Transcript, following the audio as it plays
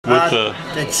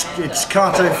It's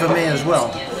Kato for me as well.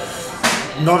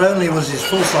 Not only was his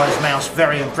full-size mouse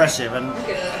very impressive, and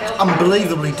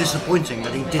unbelievably disappointing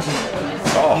that he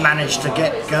didn't manage to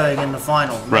get going in the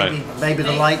final. Maybe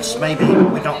the lights, maybe,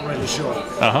 we're not really sure.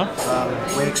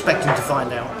 We're expecting to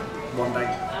find out one day.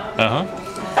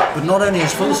 But not only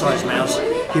his full-size mouse,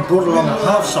 he brought along a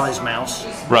half-size mouse,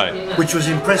 which was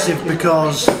impressive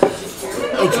because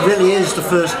it really is the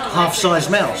first half-size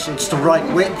mouse. It's the right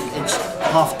width, it's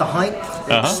half the height,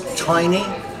 it's tiny,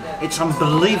 it's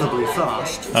unbelievably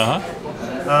fast.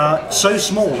 So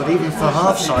small that even for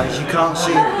half-size you can't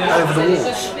see it over the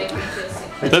walls.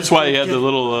 That's why he had the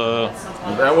little...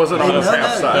 that wasn't on his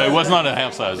half-size. It wasn't on a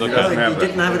half-size, okay. No, he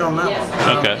didn't have it on that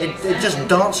one. Okay. It just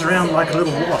dances around like a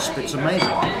little wasp. It's amazing.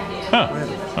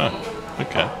 Really.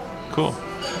 Okay, cool.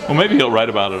 Well, maybe he'll write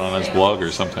about it on his blog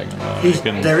or something.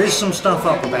 There is some stuff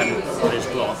up about it on his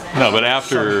blog. No, but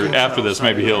after this,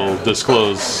 maybe he'll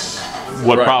disclose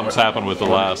what problems happened with the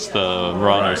last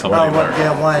run or something. Oh,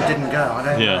 why it didn't go, I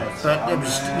don't know. But it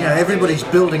was, everybody's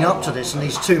building up to this, and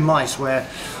these two mice where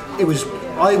it was,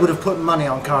 I would have put money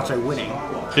on Kato winning.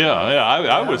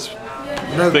 I was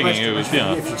thinking it was,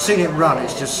 If you'd seen it run,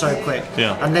 it's just so quick.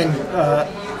 And then,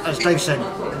 as Dave said,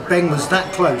 Beng was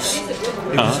that close.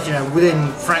 It was, within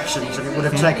fractions, and it would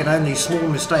have taken only small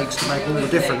mistakes to make all the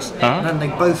difference. And then they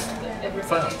both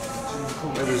failed.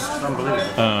 It was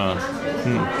unbelievable.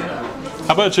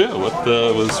 How about you? What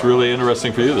was really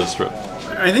interesting for you this trip?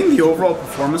 I think the overall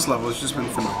performance level has just been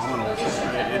phenomenal.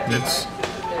 It's,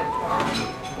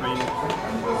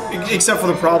 except for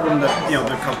the problem that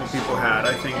the couple people had.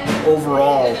 I think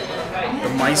overall the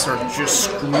mice are just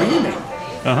screaming.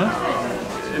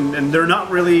 And they're not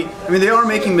really. I mean, they are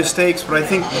making mistakes, but I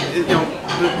think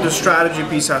the strategy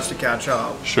piece has to catch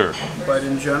up. Sure. But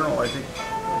in general, I think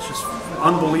it's just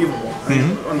unbelievable. I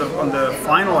mean, on the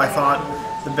final, I thought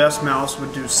the best mouse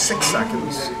would do 6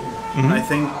 seconds. And I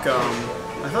think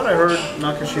I thought I heard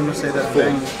Nakashima say that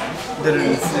Beng did it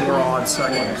in 4 odd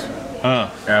seconds.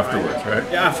 Afterwards, right?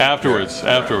 Yeah. Afterwards,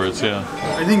 yeah.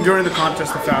 I think during the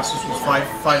contest, the fastest was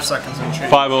 5 seconds and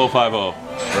change. 5:050.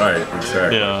 Right,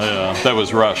 exactly. Yeah. That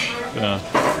was Rush. Yeah.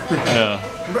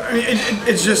 But I mean,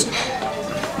 it's just.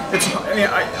 I mean,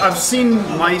 I've seen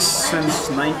mice since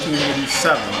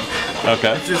 1987.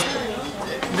 Okay. It's just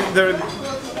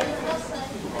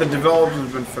the development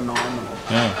has been phenomenal.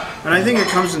 And I think it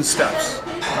comes in steps.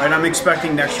 Right, I'm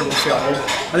expecting next year we'll see a whole.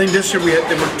 I think this year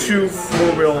there were 2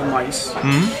 4-wheel mice.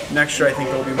 Next year I think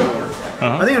there'll be more.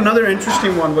 I think another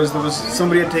interesting one was there was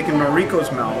somebody had taken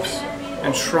Mariko's mouse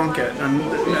and shrunk it, and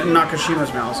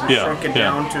Nakashima's mouse, and shrunk it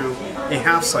down to a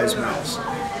half-size mouse,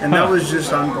 and that was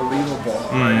just unbelievable.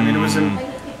 Right? I mean, it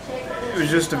was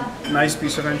just a nice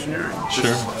piece of engineering.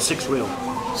 Sure. 6-wheel.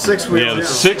 6 wheels. Yeah,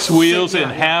 6 wheels in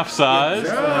half size.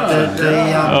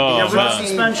 The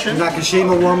suspension.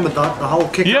 Nakashima one with the whole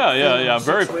kick. Yeah.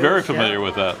 Very familiar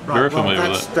with that. Very familiar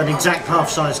with that. That's an exact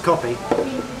half-size copy.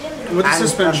 With the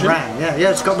suspension. And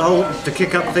it's got the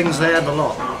kick-up things there, the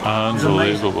lot.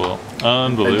 Unbelievable.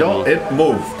 Unbelievable. It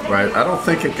moved, right? I don't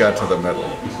think it got to the middle.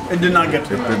 It did not get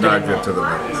to the middle. It did not get to the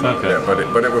middle. Okay. Yeah,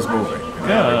 but it was moving. It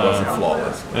wasn't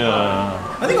flawless.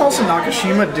 I think also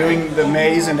Nakashima doing the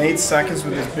maze in 8 seconds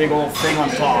with this big old thing on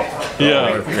top.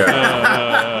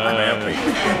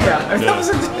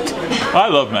 I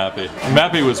love Mappy.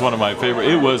 Mappy was one of my favorite.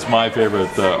 It was my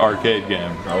favorite arcade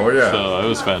game. Oh yeah. So it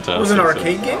was fantastic. It was an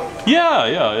arcade game? Yeah.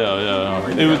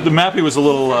 It was, the Mappy was a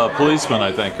little policeman,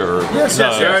 I think, or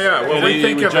Well, we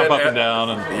think he would of jump it up and down,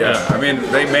 and I mean,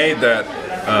 they made that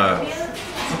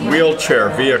wheelchair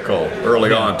vehicle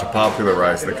early on to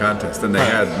popularize the contest, and they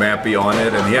had Mappy on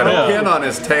it, and he had a pin on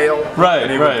his tail,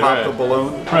 and he would pop the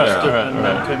balloon.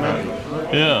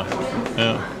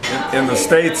 In the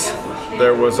States,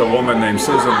 there was a woman named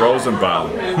Susan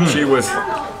Rosenbaum. She was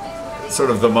sort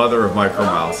of the mother of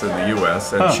Micromouse in the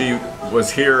U.S., and she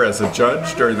was here as a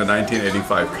judge during the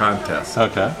 1985 contest.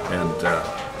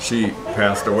 And she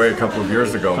passed away a couple of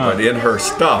years ago, but in her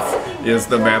stuff is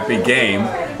the Mappy game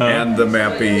and the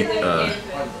Mappy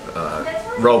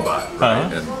robot,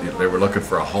 right? And they were looking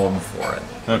for a home for it.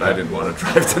 But I didn't want to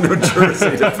drive to New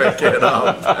Jersey to pick it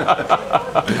up.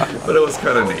 But it was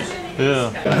kind of neat.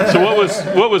 Yeah. So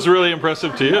what was really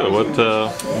impressive to you? What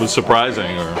was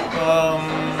surprising? Or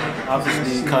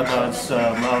obviously, Kata's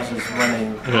mouse is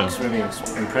running extremely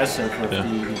impressive with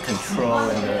the control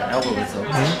and the algorithm.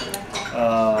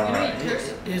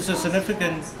 It's a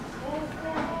significant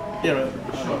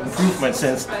improvement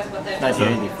since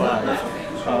 1985.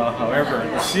 However,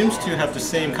 it seems to have the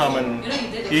same common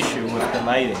issue with the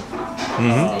lighting.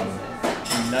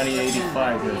 In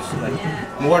 1985, there's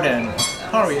like more than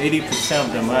probably 80%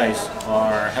 of the mice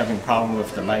are having problem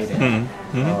with the lighting.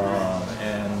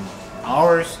 And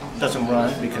ours doesn't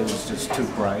run because it's just too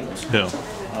bright. Yeah.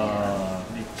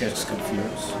 It gets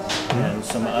confused. And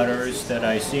some others that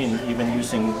I've seen, even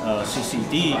using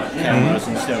CCD cameras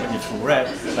instead of infrared,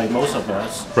 like most of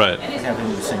us, Right. having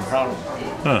the same problem.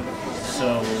 Huh.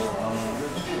 So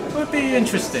it would be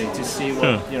interesting to see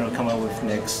what come up with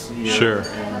next year. Sure.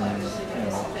 And,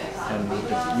 and the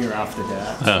year after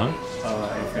that.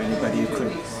 If anybody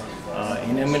could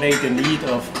eliminate the need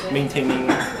of maintaining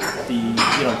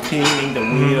the cleaning the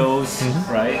wheels,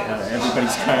 right?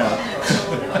 Everybody's kind of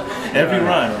every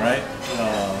run, right?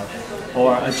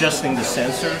 Or adjusting the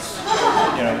sensors.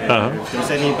 If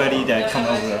there's anybody that come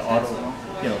up with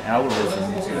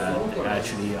algorithms that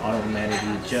actually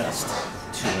automatically adjust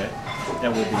to it,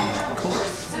 that would be cool.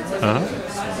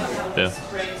 Yeah.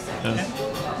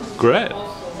 Great.